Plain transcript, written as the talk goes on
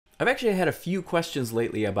I've actually had a few questions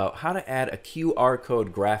lately about how to add a QR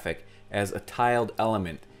code graphic as a tiled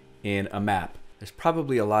element in a map. There's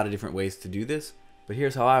probably a lot of different ways to do this, but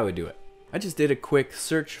here's how I would do it. I just did a quick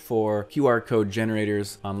search for QR code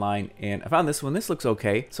generators online and I found this one. This looks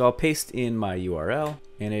okay. So I'll paste in my URL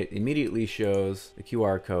and it immediately shows the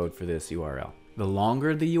QR code for this URL. The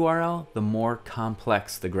longer the URL, the more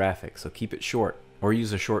complex the graphic. So keep it short or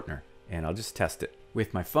use a shortener and I'll just test it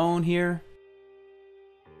with my phone here.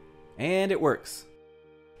 And it works.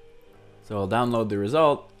 So I'll download the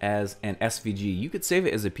result as an SVG. You could save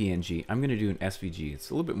it as a PNG. I'm going to do an SVG. It's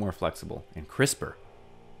a little bit more flexible and crisper.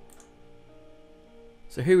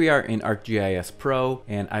 So here we are in Arcgis Pro,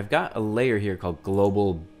 and I've got a layer here called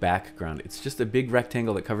Global Background. It's just a big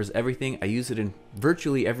rectangle that covers everything. I use it in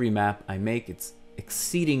virtually every map I make. It's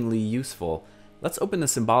exceedingly useful. Let's open the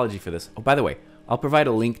symbology for this. Oh, by the way, I'll provide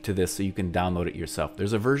a link to this so you can download it yourself.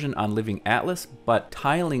 There's a version on Living Atlas, but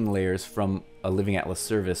tiling layers from a Living Atlas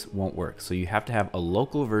service won't work. So you have to have a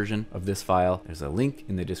local version of this file. There's a link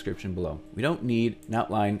in the description below. We don't need an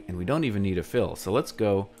outline and we don't even need a fill. So let's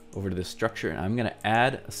go over to the structure and I'm gonna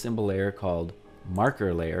add a symbol layer called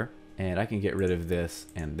marker layer. And I can get rid of this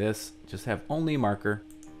and this, just have only marker.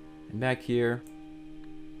 And back here,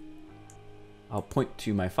 I'll point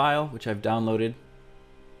to my file, which I've downloaded.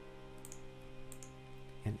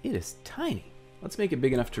 And it is tiny. Let's make it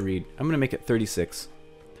big enough to read. I'm gonna make it 36.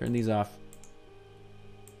 Turn these off.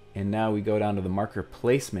 And now we go down to the marker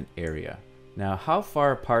placement area. Now, how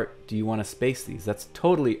far apart do you want to space these? That's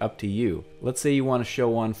totally up to you. Let's say you want to show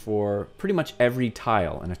one for pretty much every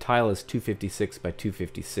tile, and a tile is 256 by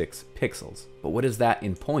 256 pixels. But what is that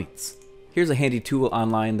in points? Here's a handy tool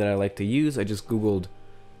online that I like to use. I just Googled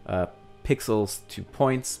pixels to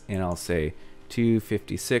points, and I'll say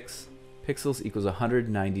 256 pixels equals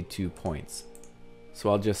 192 points. So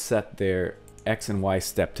I'll just set their X and Y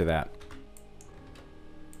step to that.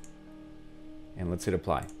 And let's hit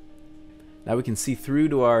apply. Now we can see through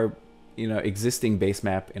to our existing base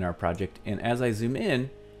map in our project, and as I zoom in,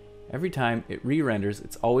 every time it re-renders,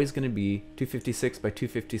 it's always going to be 256 by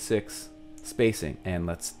 256 spacing. And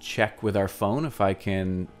let's check with our phone if I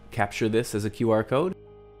can capture this as a QR code.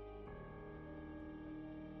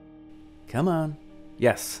 Come on.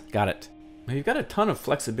 Yes, got it. Now you've got a ton of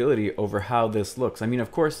flexibility over how this looks. I mean,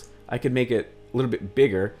 of course, I could make it a little bit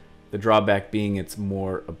bigger, the drawback being it's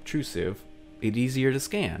more obtrusive, it's easier to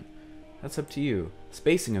scan. That's up to you.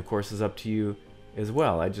 Spacing, of course, is up to you as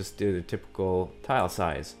well. I just did a typical tile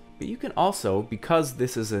size. But you can also, because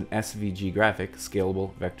this is an SVG graphic,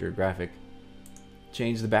 scalable vector graphic,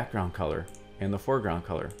 change the background color and the foreground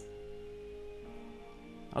color.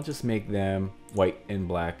 I'll just make them white and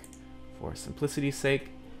black for simplicity's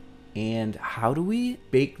sake. And how do we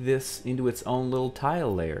bake this into its own little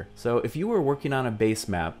tile layer? So if you were working on a base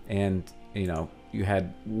map and you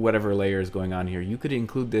had whatever layers going on here, you could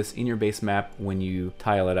include this in your base map when you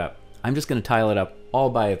tile it up. I'm just going to tile it up all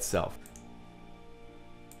by itself.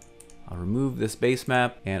 I'll remove this base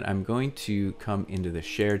map and I'm going to come into the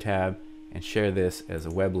share tab and share this as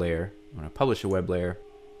a web layer. I'm going to publish a web layer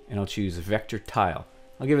and I'll choose vector tile.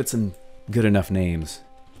 I'll give it some good enough names.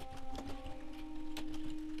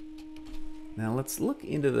 Now let's look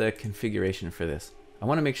into the configuration for this. I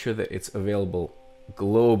want to make sure that it's available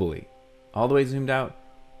globally. All the way zoomed out,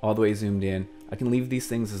 all the way zoomed in. I can leave these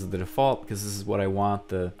things as the default because this is what I want,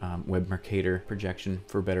 the web Mercator projection,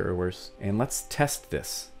 for better or worse. And let's test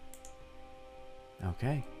this.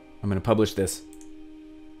 Okay, I'm going to publish this.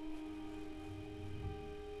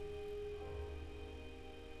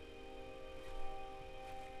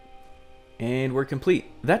 And we're complete.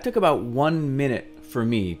 That took about 1 minute for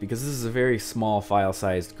me because this is a very small file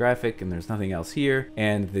sized graphic and there's nothing else here,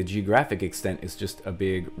 and the geographic extent is just a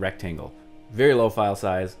big rectangle. Very low file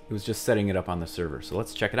size. It was just setting it up on the server. So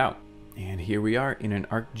let's check it out. And here we are in an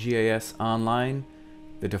ArcGIS online.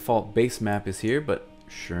 The default base map is here, but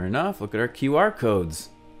sure enough, look at our QR codes.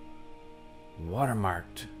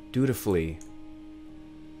 Watermarked, dutifully,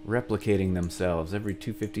 replicating themselves every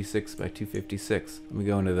 256 by 256. Let me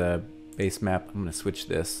go into the base map. I'm going to switch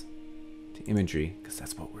this to imagery because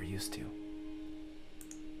that's what we're used to.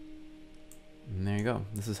 And there you go.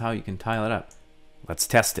 This is how you can tile it up. Let's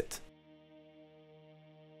test it.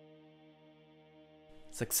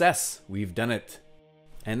 Success! We've done it.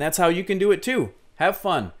 And that's how you can do it too. Have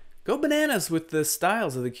fun. Go bananas with the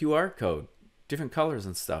styles of the QR code. Different colors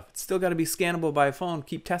and stuff. It's still got to be scannable by phone.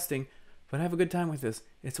 Keep testing. But have a good time with this.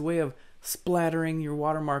 It's a way of splattering your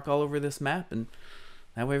watermark all over this map, and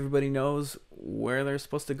that way everybody knows where they're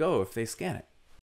supposed to go if they scan it.